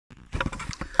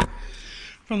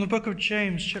From the book of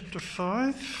James, chapter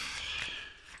 5,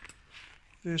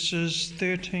 verses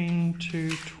 13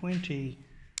 to 20.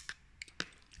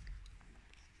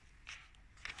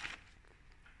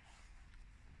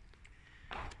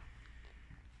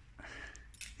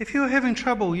 If you are having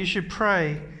trouble, you should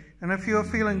pray, and if you are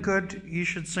feeling good, you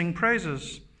should sing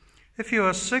praises. If you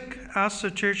are sick, ask the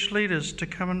church leaders to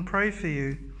come and pray for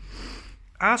you.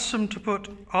 Ask them to put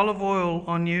olive oil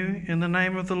on you in the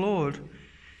name of the Lord.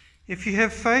 If you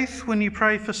have faith when you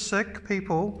pray for sick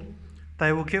people,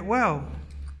 they will get well.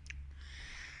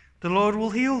 The Lord will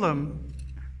heal them,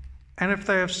 and if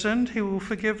they have sinned, he will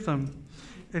forgive them.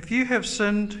 If you have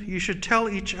sinned, you should tell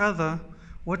each other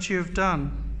what you have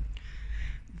done.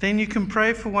 Then you can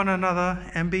pray for one another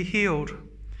and be healed.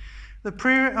 The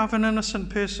prayer of an innocent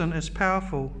person is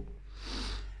powerful,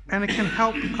 and it can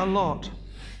help a lot.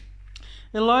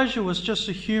 Elijah was just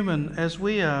a human as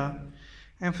we are,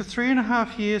 and for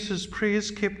 3.5 years his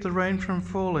prayers kept the rain from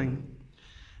falling.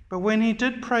 But when he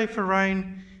did pray for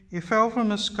rain, it fell from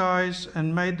the skies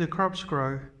and made the crops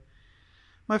grow.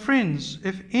 My friends,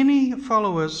 if any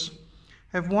followers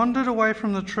have wandered away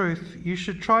from the truth, you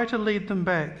should try to lead them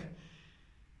back.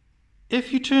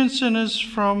 If you turn sinners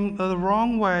from the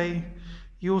wrong way,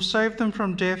 you will save them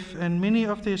from death, and many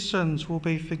of their sins will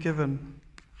be forgiven.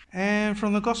 And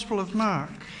from the Gospel of Mark,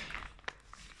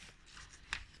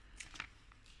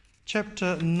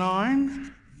 chapter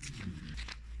 9,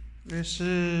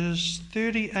 verses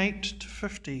 38 to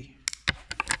 50.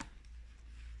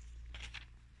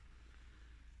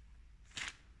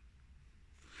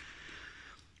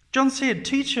 John said,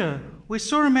 "Teacher, we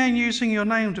saw a man using your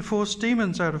name to force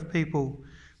demons out of people,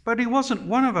 but he wasn't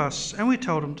one of us, and we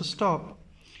told him to stop."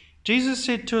 Jesus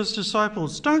said to his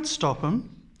disciples, "Don't stop him.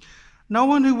 No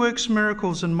one who works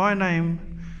miracles in my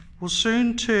name will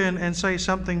soon turn and say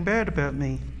something bad about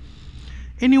me.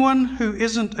 Anyone who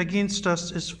isn't against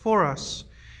us is for us.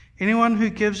 Anyone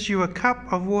who gives you a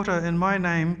cup of water in my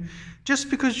name, just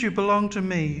because you belong to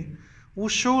me, will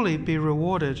surely be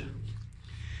rewarded.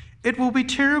 It will be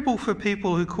terrible for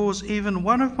people who cause even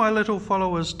one of my little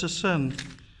followers to sin.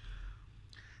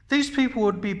 These people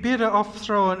would be better off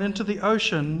thrown into the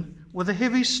ocean with a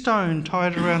heavy stone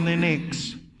tied around their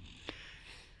necks.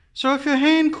 So if your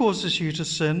hand causes you to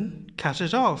sin, cut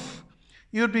it off.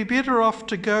 You would be better off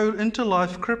to go into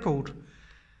life crippled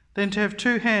than to have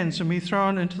 2 hands and be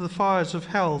thrown into the fires of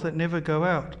hell that never go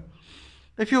out.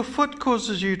 If your foot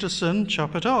causes you to sin,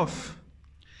 chop it off.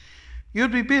 You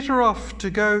would be better off to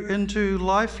go into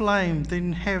life lame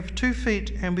than have 2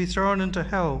 feet and be thrown into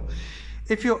hell.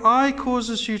 If your eye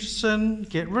causes you to sin,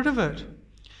 get rid of it.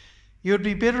 You would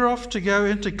be better off to go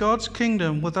into God's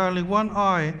kingdom with only 1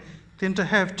 eye than to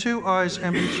have 2 eyes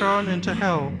and be thrown into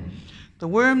hell. The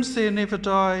worms there never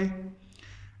die,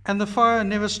 and the fire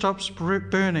never stops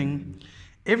burning.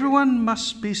 Everyone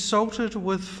must be salted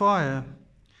with fire.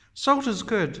 Salt is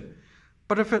good,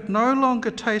 but if it no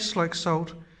longer tastes like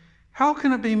salt, how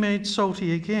can it be made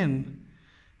salty again?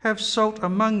 Have salt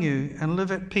among you and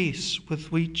live at peace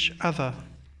with each other."